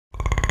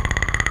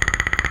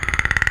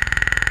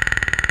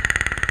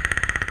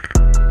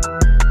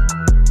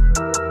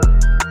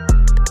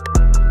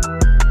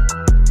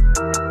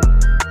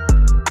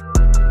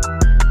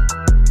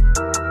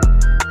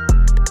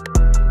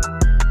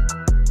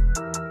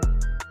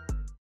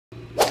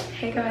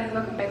Hey guys,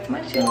 welcome back to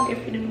my channel. If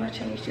you're new to my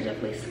channel, you should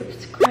definitely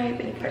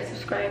subscribe. And if you're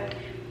subscribed,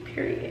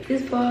 period.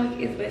 This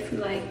vlog is basically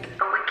like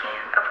a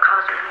weekend of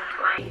college reunions,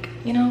 like,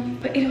 you know.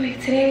 But anyway,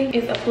 today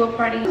is a pool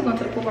party. I'm going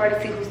to the pool party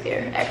to see who's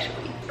there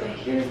actually. But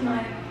here's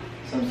my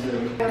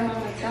swimsuit. I have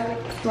my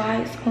metallic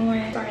slides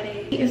on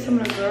Friday. Me and some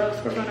of the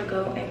girls, we're gonna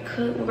go and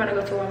cook. We're gonna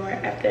go to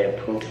Walmart after the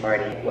pool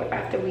party, or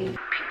after we peep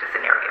the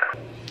scenario.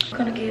 I'm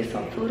gonna get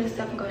some food and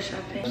stuff and go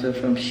shopping. So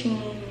from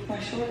Shein, my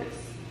shorts.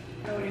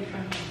 I know where they're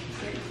from.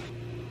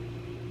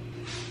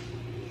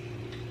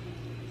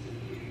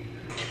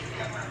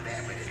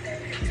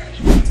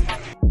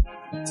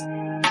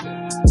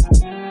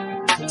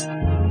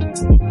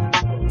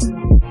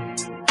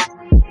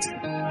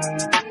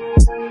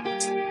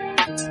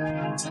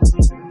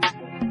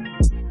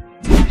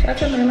 Should I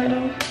turn the ring light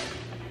on?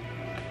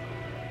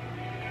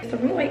 The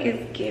ring light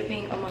is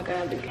giving. Oh my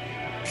god, look.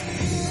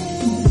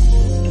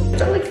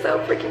 That looks so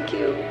freaking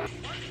cute.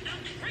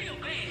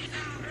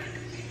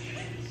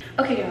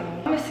 Okay, y'all.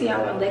 I'm gonna see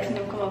y'all when Lex and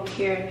them come over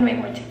here. I'm gonna make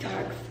more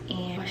TikToks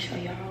and I'll show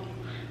y'all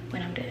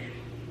when I'm done.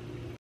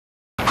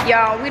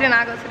 Y'all, we did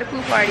not go to the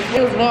pool party.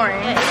 It was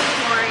boring. Yeah, it was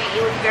boring.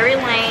 It was very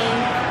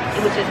lame.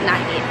 It was just not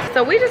it.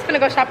 So we just gonna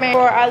go shopping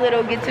for our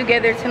little get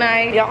together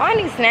tonight. Y'all, I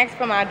need snacks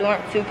for my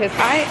dorm too, cause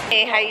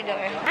hey, how you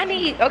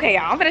doing? Okay,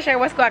 y'all, I'm gonna show you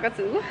what school I go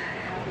to.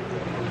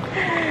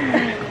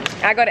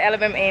 I go to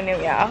Alabama A&M,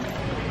 y'all.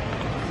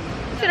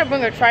 Should I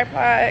bring a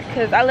tripod?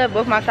 Cause I left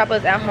both my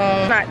tripods at home.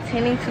 I'm not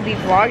tending to be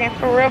vlogging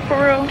for real,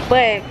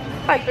 but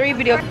like 3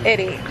 videos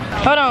edit.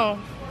 Hold on.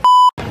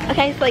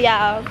 Okay, so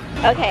y'all,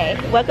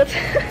 welcome to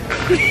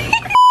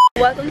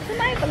welcome to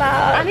my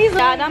vlog.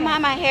 Y'all don't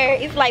mind my hair,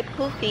 it's like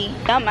poofy.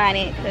 Don't mind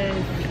it,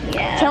 cause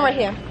yeah. Turn right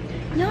here.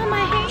 No, my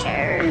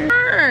hair.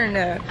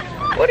 Turn.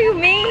 What do you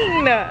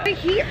mean? Right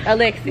here,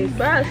 Alexis.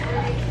 Bro,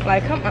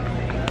 Like, come on.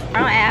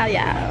 I'm out,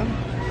 y'all.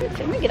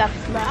 Let me get off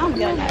this, bro. I don't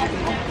get on live no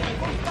more.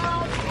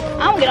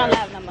 I don't get on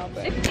live no more,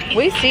 bro.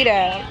 We see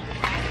that.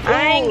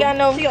 I ain't got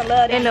no. She gonna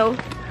love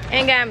that.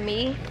 Ain't got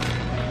me.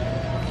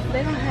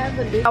 They don't have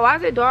a dude. Oh, why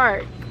is it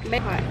dark?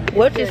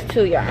 Which is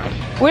 2, y'all.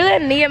 We're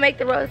letting Nia make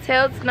the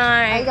rotel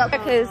tonight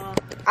because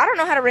I don't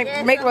know how to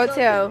make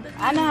rotel.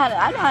 I know how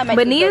to make.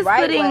 But it Nia's the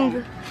right putting.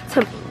 way.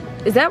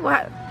 Is that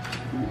what?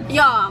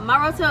 Y'all, my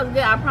rotel is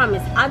good, I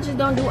promise. I just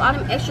don't do all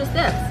them extra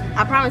steps.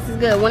 I promise it's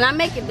good. When I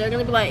make it, they're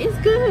gonna be like, it's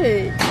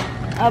good.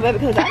 Oh, baby,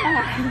 because I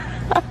know how.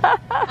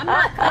 I'm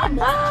not cutting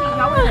this cheese.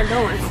 Y'all what I'm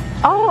doing.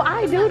 Oh,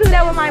 I do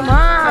that with my mom.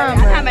 I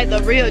know how to make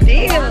the real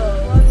deal.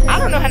 I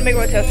don't know how to make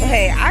rotel, so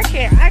hey, I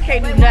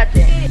can't do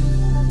nothing.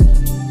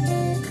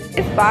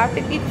 It's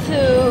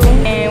 5:52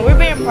 and we're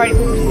being party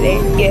poops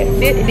today. Yeah,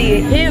 did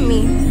hear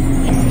me?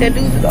 The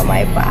dudes is on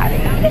my body.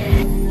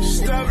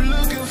 Stop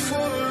looking for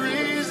a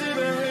reason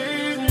to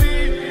hate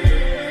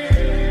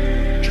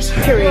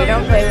me. Period,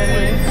 don't play with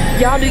me.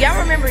 Y'all, do y'all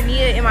remember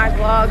Nia in my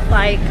vlogs?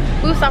 Like,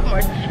 we were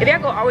sophomores. If y'all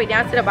go all the way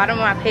down to the bottom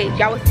of my page,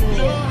 y'all will see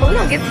Nia. But we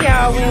don't get to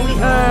y'all when we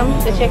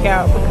to check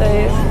out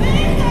because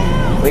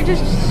we're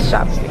just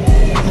shopping.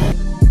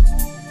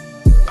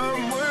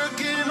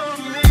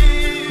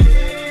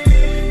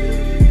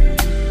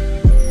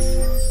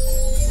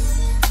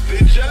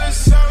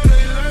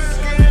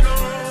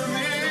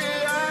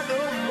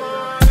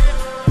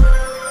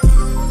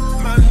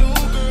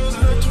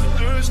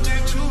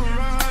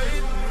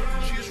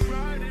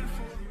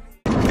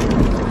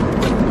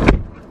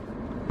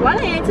 Why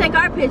they ain't take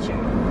our picture?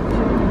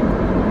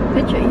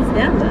 Picture is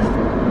them though.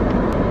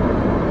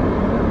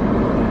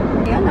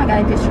 Yeah, I'm not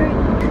got a district.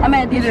 I'm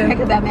at a district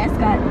about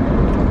mascot.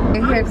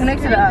 Here,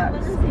 connect to the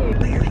ops.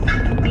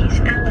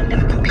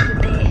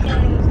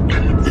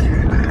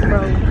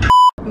 Bro.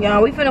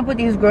 Y'all, we finna put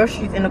these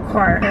groceries in the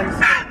car.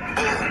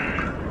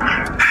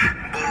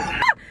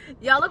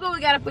 Y'all, look what we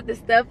gotta put the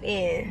stuff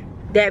in.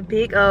 That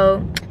big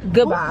old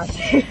goodbye.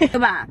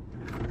 Goodbye.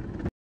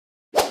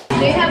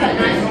 They have a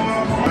nice.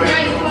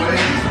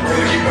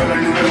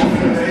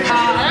 I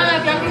don't know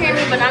if y'all can hear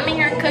me, but I'm in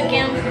here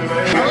cooking.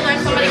 I was like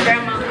somebody's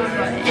grandma,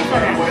 but it's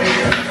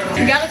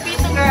okay. You gotta feed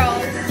the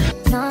girls.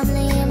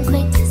 Normally I'm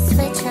quick to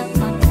switch up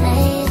my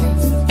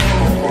playlist.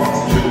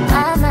 I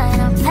might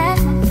unpack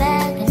my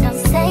bag and don't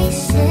say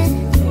shit.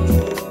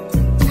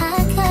 I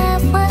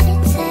got what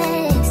it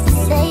takes to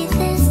save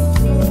this.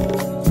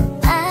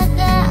 I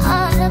got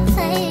all the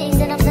plays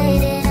and I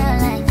played it out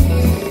like this.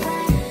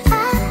 I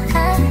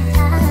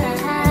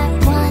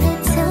wanted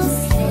to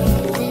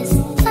save this.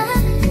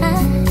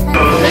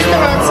 This is the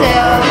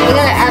rotel. We're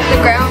gonna add the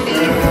ground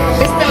beef.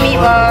 It's the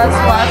meatballs.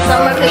 While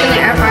some are cooking the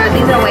air fryer,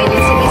 these are waiting.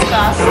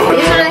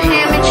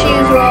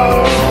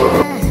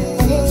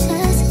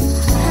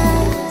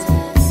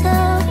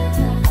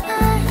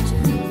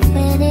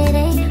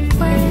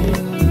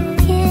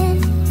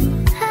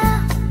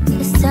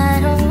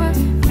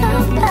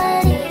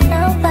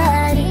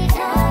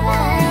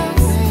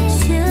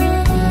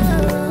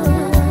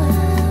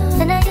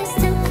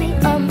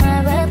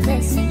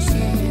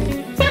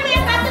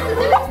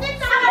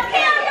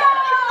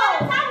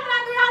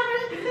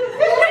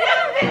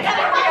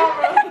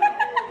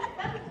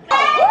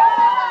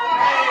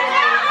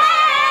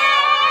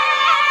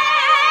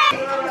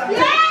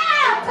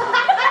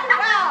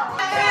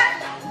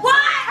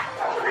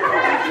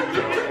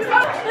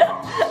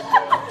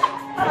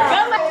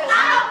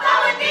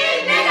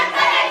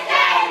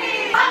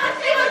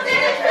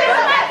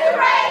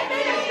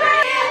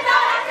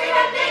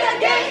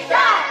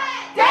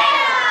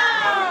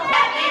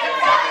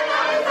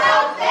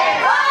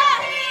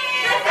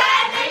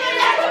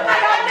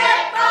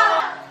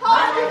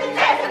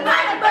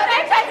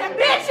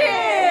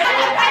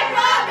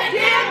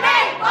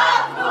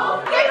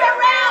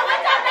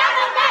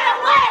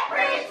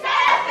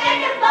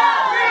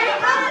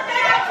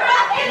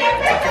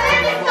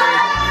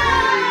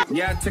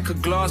 take a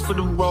glass for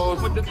the road.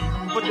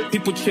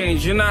 People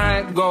change, you know how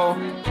it go.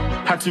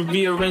 Had to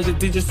rearrange the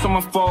digits on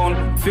my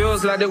phone.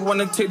 Feels like they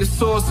wanna take the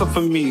source off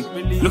of me.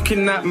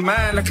 Looking at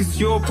mine like it's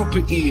your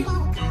property.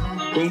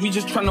 When we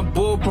just tryna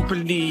ball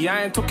properly.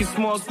 I ain't talking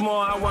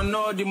small, I want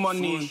all the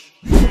money.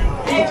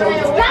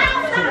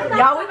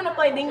 Y'all, we gonna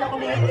play Ding Dong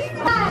Ditch.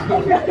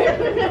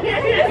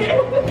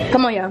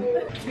 Come on, y'all.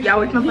 Y'all,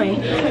 we gonna play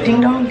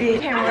Ding Dong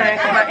Ditch. Can't run,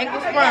 cause my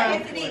ankle's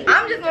sprung.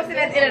 I'm just gonna sit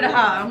at the end of the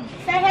hall.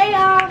 Say hey,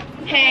 y'all.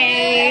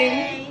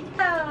 Hey.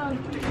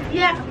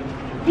 Yeah.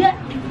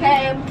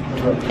 Hey.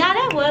 Now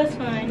that was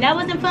fun. That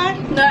wasn't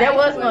fun? No, that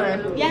was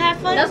fun. Y'all had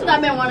fun? That's what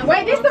I've been wanting.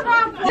 Wait, this the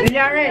wrong one.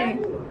 Y'all ready?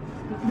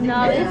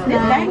 No, it's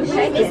not.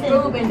 It's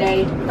Ruben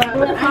Day. No,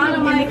 nigga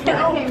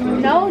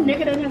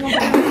doesn't have no.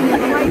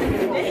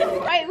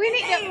 Wait, we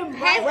need to.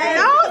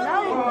 No.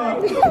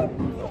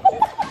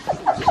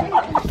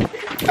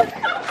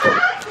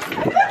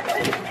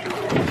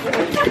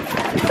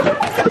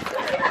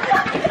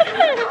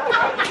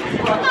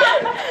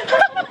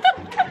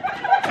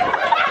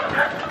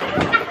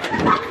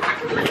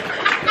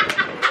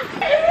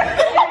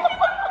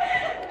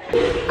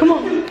 Come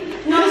on.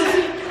 No.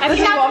 I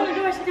can't walk.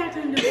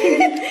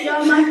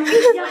 Y'all, my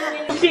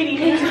shitty.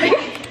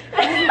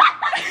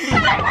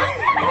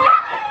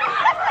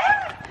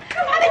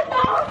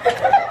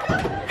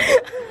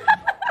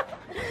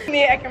 Me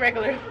acting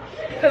regular,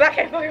 cause I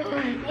can't fucking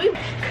run.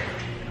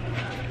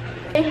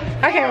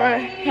 I can't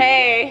run.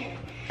 Hey.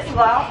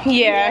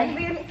 Yeah.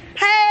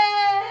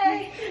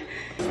 Hey.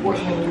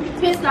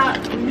 Pit stop.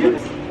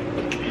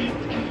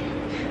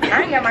 I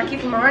ain't got my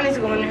keep my running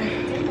school in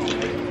there.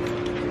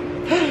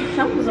 I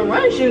put some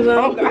running shoes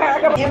on.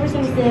 Ever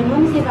since then, let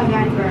me see if I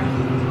got it, bro.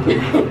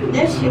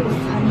 That shit was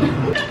funny.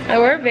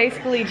 And we're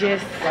basically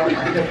just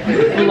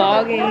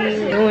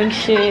vlogging, doing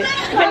shit.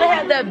 We're gonna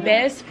have the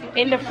best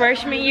in the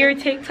freshman year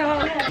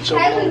TikTok.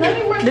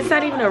 This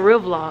not even a real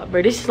vlog,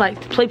 bro. This is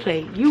like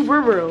play. You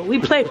real. We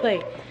play.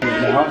 God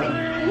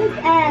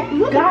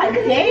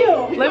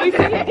damn. Let me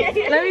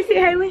see,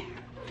 Haley.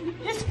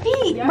 His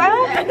feet,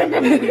 bro.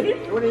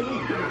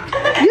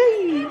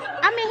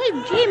 I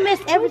mean, he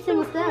missed every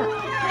single step.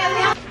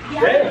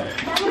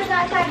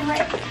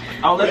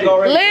 Oh, let's go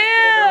right.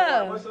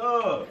 Liv! What's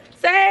up?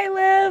 Say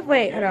Liv.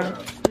 Wait, hold on.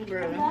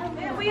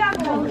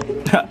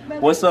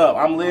 What's up?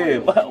 I'm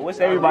Liv. What's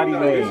everybody's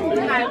name?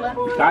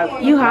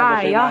 You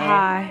high, y'all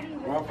high.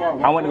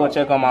 I went to go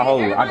check on my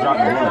hole. I dropped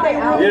the blunt.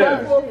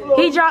 Yeah.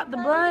 He dropped the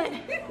blunt.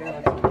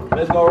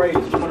 Let's go race.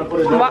 You wanna put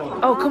it down?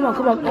 Oh, come on.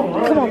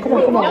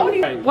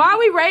 Why are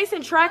we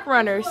racing track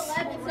runners?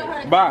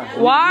 Bye.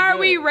 Why are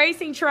we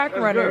racing track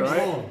runners?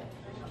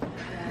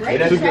 Hey,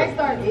 that's good.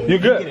 You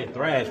good? We getting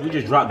thrashed. We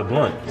just dropped the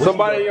blunt.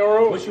 Somebody in your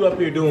room? What you up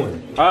here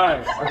doing?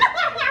 Alright.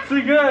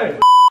 See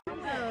good.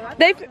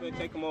 They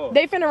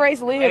finna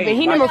race Liv, and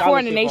he number 4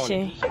 in the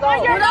nation. Let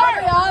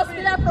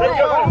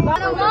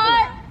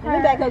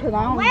me back up because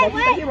I don't want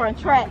to you run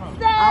track. I don't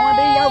want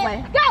to be in your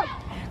way. Go!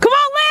 Come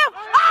on, Liv!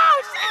 Oh,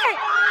 shit!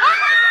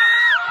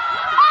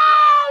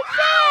 Oh,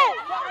 shit!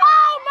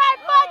 Oh, my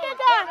fucking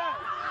God!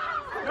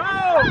 No!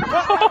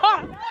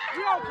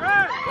 You okay?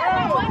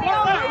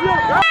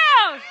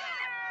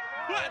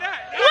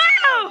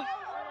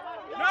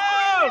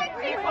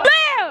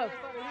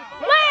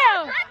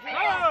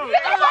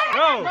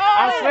 No! I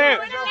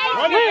slipped.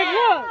 Run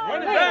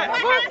it back.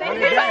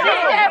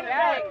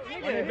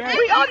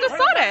 We all just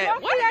saw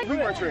that.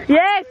 What?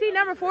 Yes, he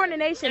number 4 in the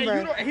nation,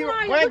 bro.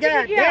 Well,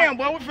 goddamn,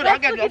 boy, I'm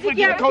finna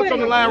get the coach on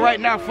the line right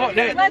now. Fuck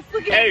that.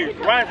 Hey,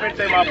 Ryan finna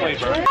take my place,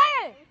 bro. Come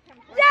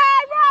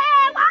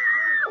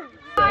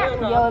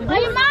on,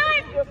 Ryan.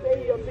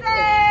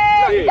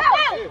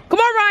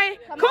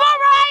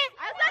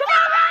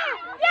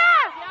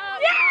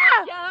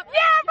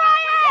 Yeah,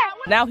 Ryan.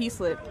 Now he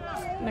slipped.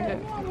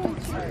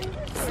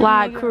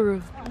 Slide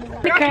crew.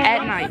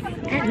 At night.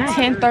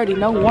 10:30.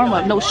 No warm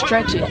up. No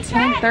stretching.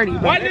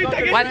 10:30. Why did you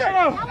take it?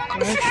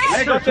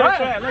 Let's go to the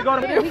track. Let's go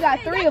to the We got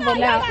 3 of them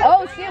now.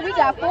 Oh shit, we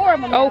got 4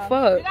 of them now. Oh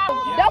fuck.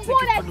 Don't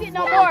pour that shit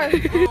no more.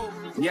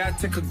 Yeah, I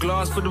take a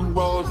glass for the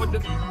road.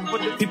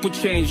 People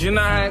change, you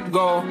know how it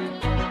go.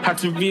 Had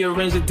to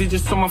rearrange the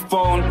digits on my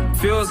phone.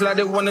 Feels like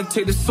they wanna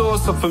take the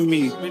source off of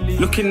me.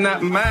 Looking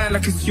at mine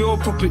like it's your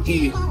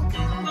property.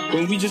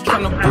 When we just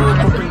tryna ball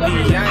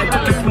properly. I ain't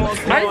talking small. I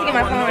just get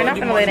my phone and I'm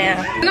finna lay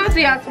down. I'm gonna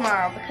see y'all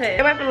tomorrow because I'm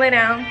about to lay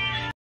down.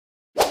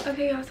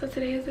 Okay, y'all, so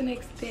today is the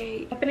next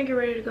day. I'm gonna get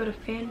ready to go to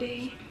fan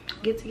day.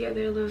 Get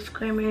together, a little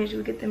scrimmage.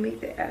 We get to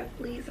meet the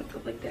athletes and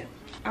stuff like that.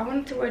 I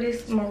wanted to wear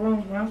this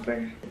maroon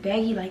romper,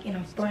 baggy like in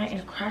the front and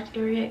the crotch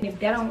area. And if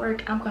that don't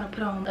work, I'm gonna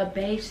put on a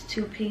beige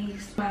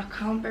 2-piece, my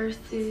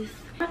Converses.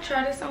 I'll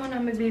try this on,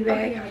 I'm gonna be back.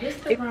 Okay, y'all, this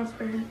is the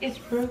romper. It's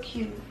real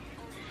cute.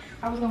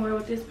 I was gonna wear it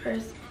with this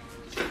purse.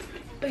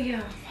 But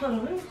yeah, hold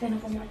on, let me stand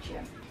up on my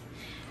chair.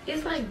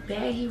 It's like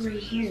baggy right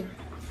here.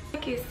 I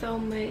like it so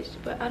much,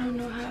 but I don't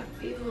know how I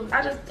feel.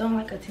 I just don't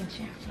like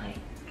attention. Like,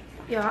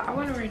 y'all, I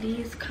wanna wear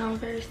these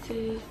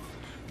Converses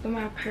with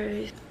my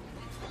purse.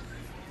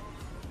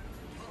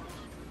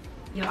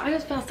 Y'all, I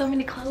just found so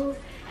many clothes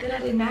that I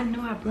did not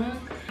know I brung.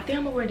 I think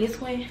I'm gonna wear this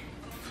one,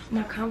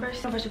 my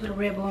Converse. I'm about to put a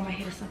red bow on my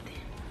head or something.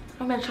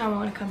 I'm gonna try one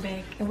when I come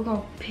back, and we're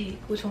gonna pick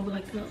which one we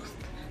like the most.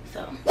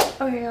 So,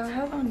 okay, y'all, I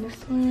have on this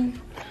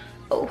one.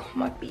 Oh,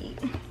 my feet.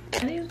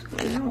 So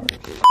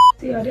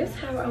y'all, this is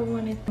how I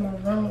wanted my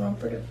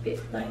rumper to fit,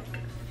 like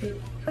fit.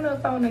 I don't know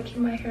if I want to keep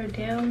my hair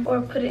down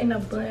or put it in a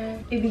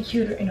bun. It'd be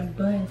cuter in a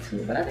bun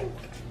too, but I think,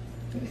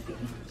 let me see.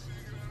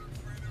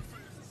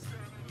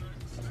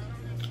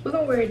 We're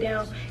gonna wear it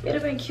down. It'd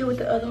have been cute with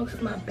the other one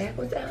because my back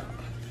was out.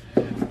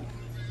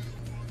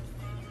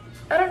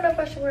 I don't know if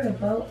I should wear the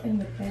bow in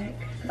the back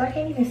because I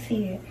can't even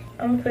see it.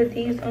 I'm gonna put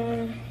these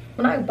on.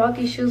 When I bought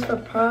these shoes for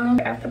prom,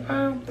 after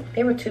prom,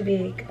 they were too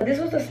big. This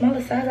was the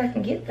smallest size I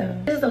can get though.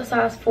 This is a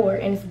size 4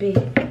 and it's big.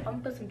 I'm gonna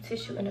put some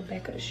tissue in the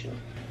back of the shoe.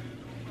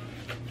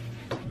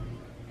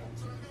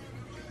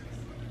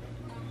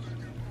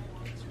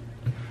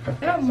 I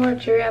got more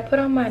jewelry. I put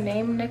on my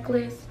name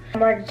necklace,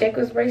 Marc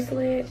Jacobs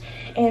bracelet,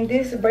 and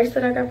this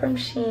bracelet I got from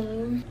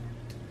Shein.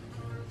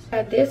 I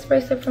got this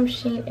bracelet from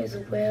Shein as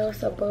well.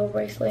 It's a bow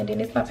bracelet, and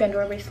then it's my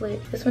Pandora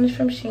bracelet. This one is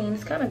from Shein.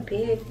 It's kind of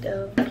big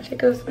though. Marc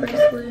Jacobs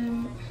bracelet.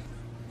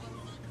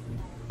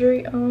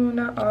 Jewelry on,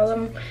 not all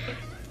of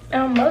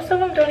them. Most of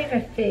them don't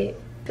even fit.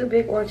 Too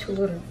big or too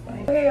little.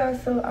 Like, okay, y'all.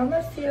 So I'm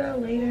gonna see y'all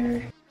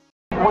later.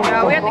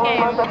 Y'all, we're at the game.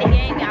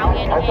 Y'all, we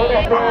at the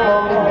game.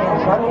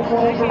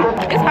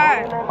 It's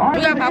hot. We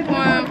got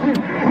popcorn.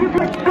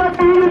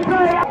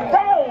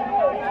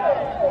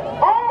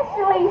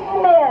 Ashley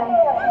Smith,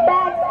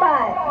 back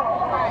spot.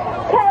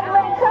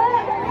 Kevin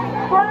Cook,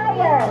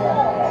 Fryer.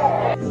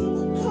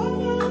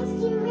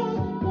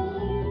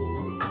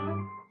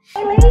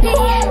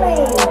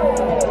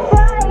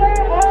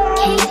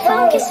 Can you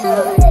focus on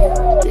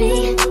me?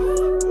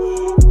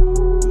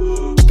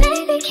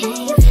 Baby, can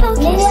you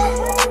focus?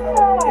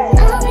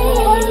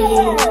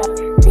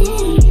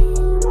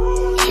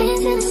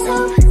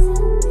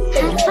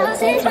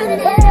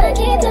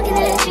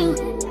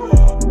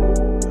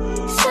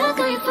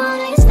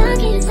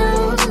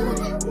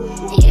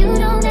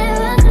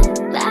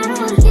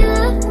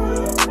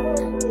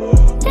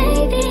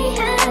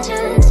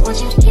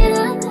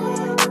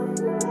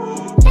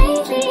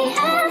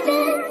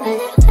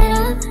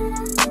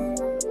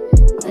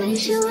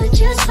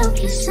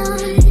 Focus on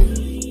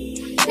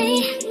me.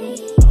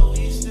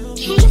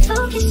 Can you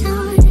focus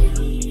on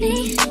me?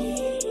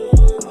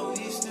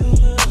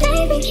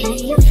 Baby, can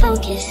you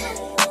focus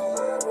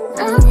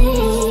on me?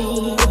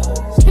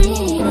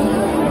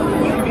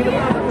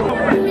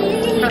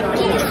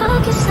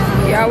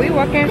 Y'all, we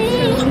walking to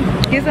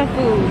get some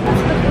food.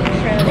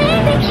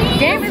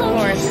 Game is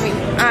boring to me,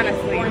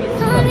 honestly.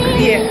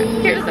 Yeah,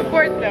 here to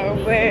support though,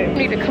 but we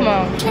need to come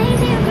on.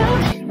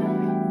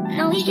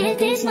 Now we get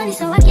this money,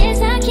 so I guess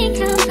I can't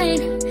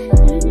complain.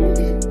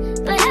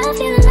 But I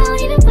feel alone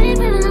even when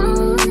we're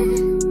alone.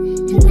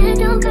 And that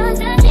don't cause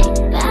nothing,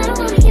 but I don't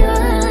wanna give up.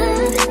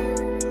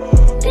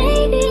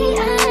 Baby,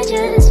 I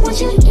just want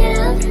you to get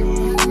up.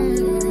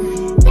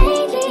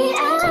 Baby,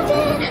 I've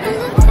been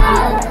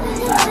up.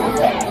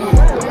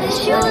 Wish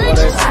you would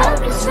just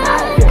focus on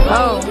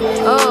me.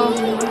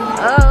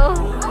 Can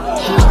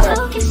you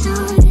focus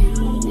on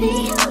me?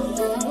 Yeah.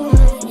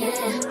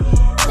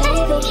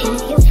 Baby, can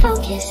you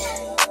focus?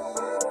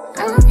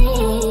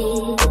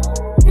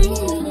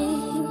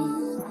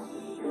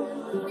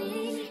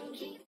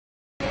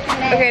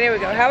 Okay, there we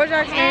go. How was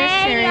your experience?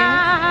 Hey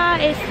y'all,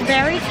 it's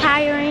very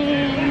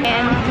tiring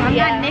and I'm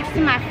not next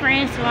to my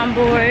friends, so I'm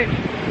bored.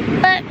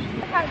 But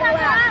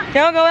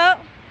Y'all go out?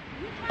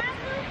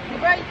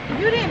 Bro,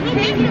 you didn't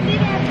pick the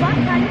big ass box.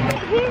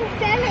 He was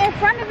standing in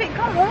front of it.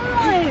 Come on.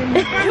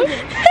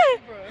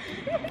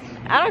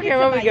 I don't care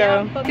where we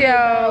go.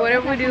 Yo,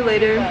 whatever we do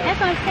later. that's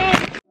what I'm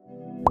saying.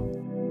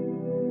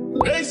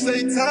 They say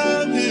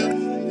time heals.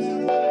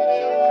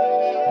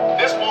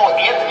 This boy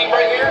Anthony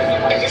right here,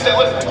 and he said,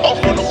 listen, I'm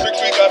from the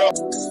 6 we got up.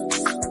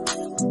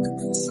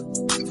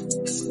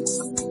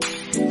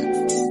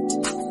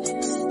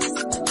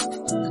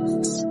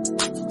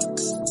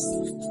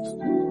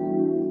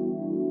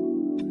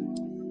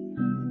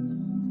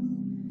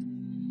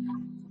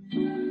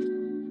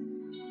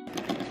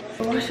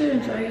 Washer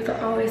and dryers I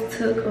always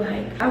took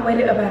like, I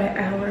waited about an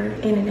hour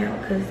in and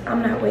out because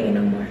I'm not waiting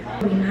no more.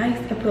 It'd be nice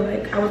and put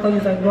like, I was gonna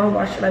use like one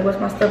washer, like once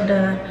my stuff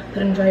done,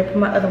 put in the dryer, put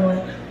my other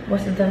one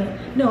once it's done.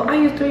 No, I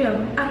use 3 of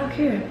them. I don't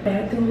care.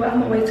 Bathroom, but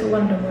I'm gonna wait till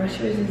one of the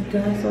washers is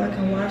done so I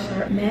can wash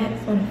our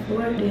mats on the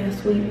floor, then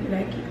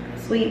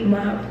sweep,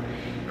 mop,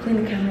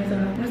 clean the counters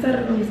off. My side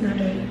of the room is not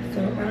dirty,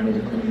 so I don't need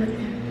to clean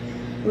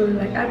nothing. Really,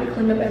 like I'll be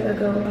cleaning up as I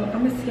go. I'm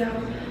gonna see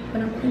y'all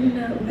when I'm cleaning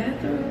up the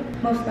bathroom,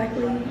 most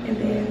likely, and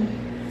then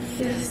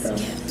yes, so.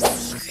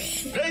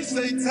 They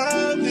say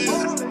time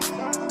heals.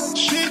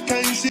 She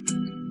can't see.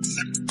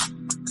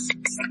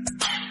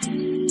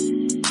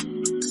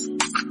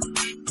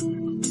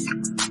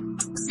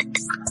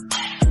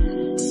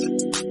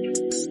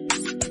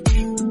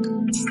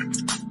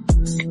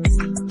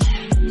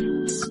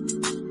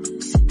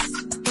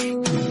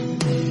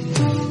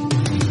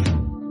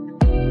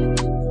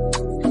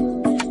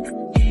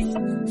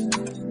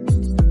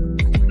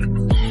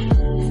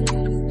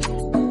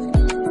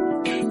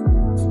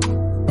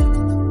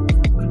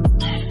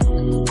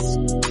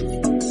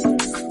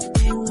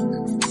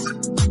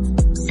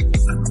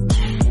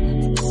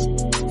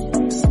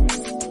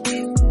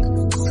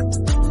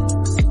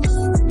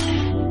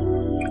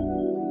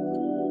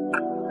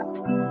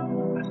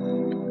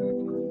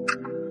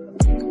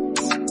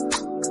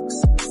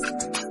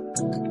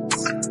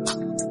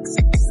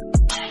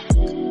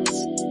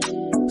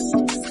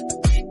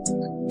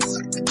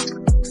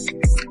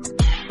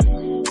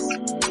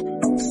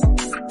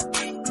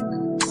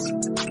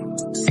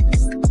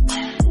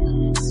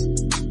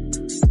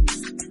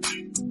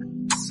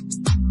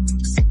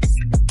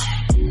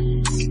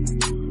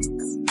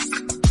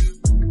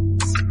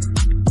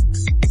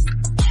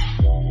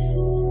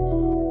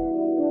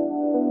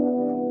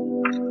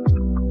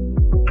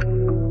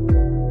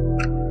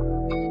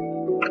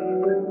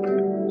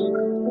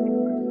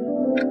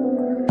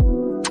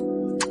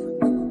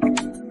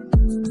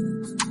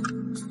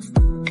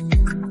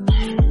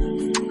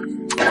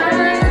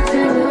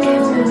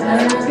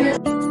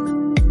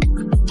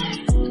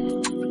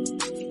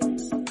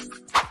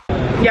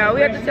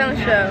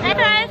 though. Hey,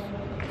 Chase.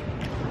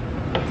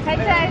 Hey,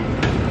 Chase.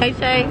 Hey,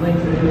 Chase.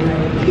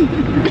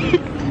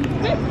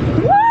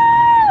 Woo!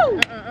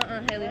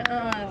 Haley.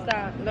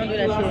 Stop. Don't do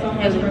that shit.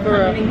 Haley, for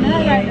real.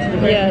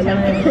 Yeah,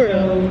 like, for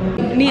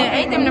real. Nia,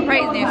 ain't them the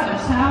praise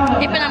dancers.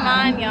 Keeping in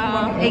mind,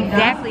 y'all.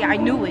 Exactly, I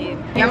knew it.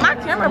 Yeah, my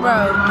camera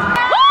broke.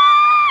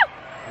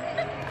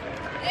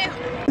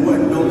 But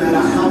no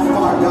matter how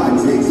far God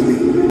takes me,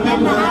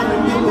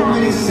 remember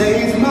when He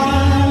saves my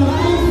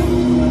life.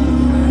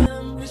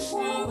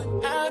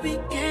 I be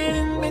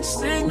getting mixed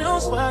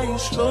signals while you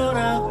slow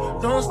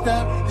down. Don't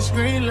stop this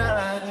green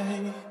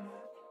light.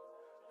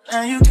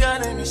 Now you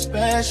gotta be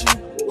special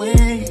when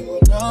you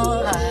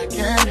know I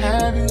can't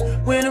have you.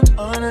 When I'm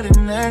under the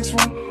next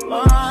one,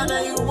 oh,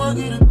 now you won't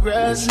get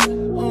aggressive.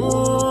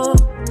 Oh,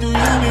 do you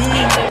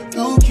need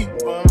to keep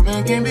on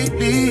making me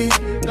believe?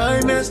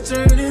 Nightmares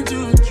turn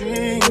into a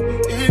dream.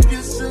 If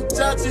you're so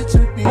toxic to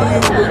me,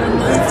 what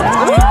am I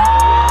for?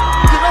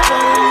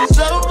 It's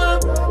over.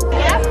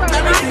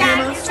 Everything in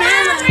my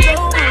feelings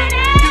over.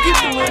 You keep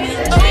doing it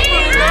over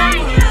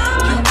and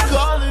over. You're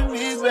calling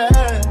me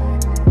back.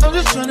 I'm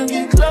just trying to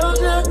get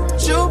closer.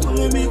 You're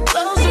pulling me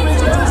closer and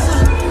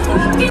closer.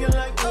 You're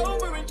like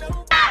over and over.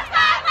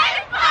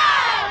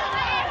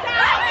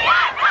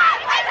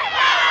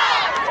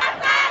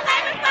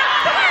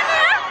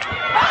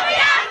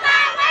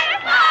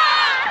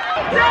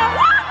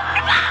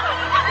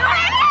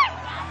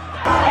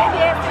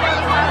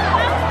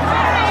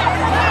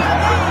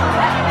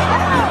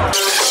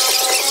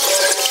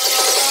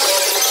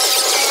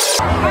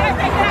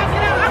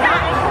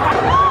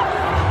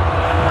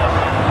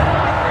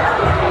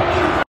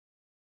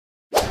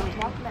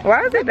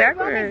 Why is it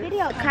backwards?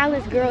 Video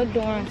college girl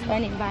dorms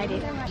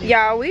uninvited.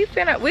 Y'all, we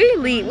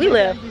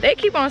left. They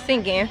keep on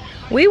singing.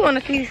 We want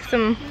to see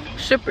some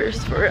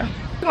strippers for real.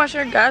 We want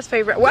your guys'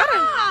 favorite. What?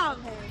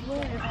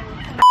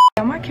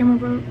 My camera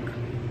broke.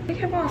 They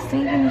kept on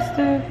singing and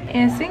stuff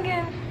and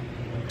singing.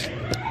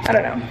 I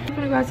don't know. I'm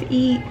gonna go out to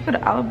eat. Go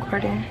to Olive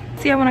Garden.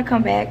 See, I want to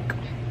come back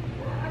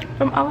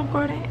from Olive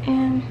Garden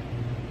and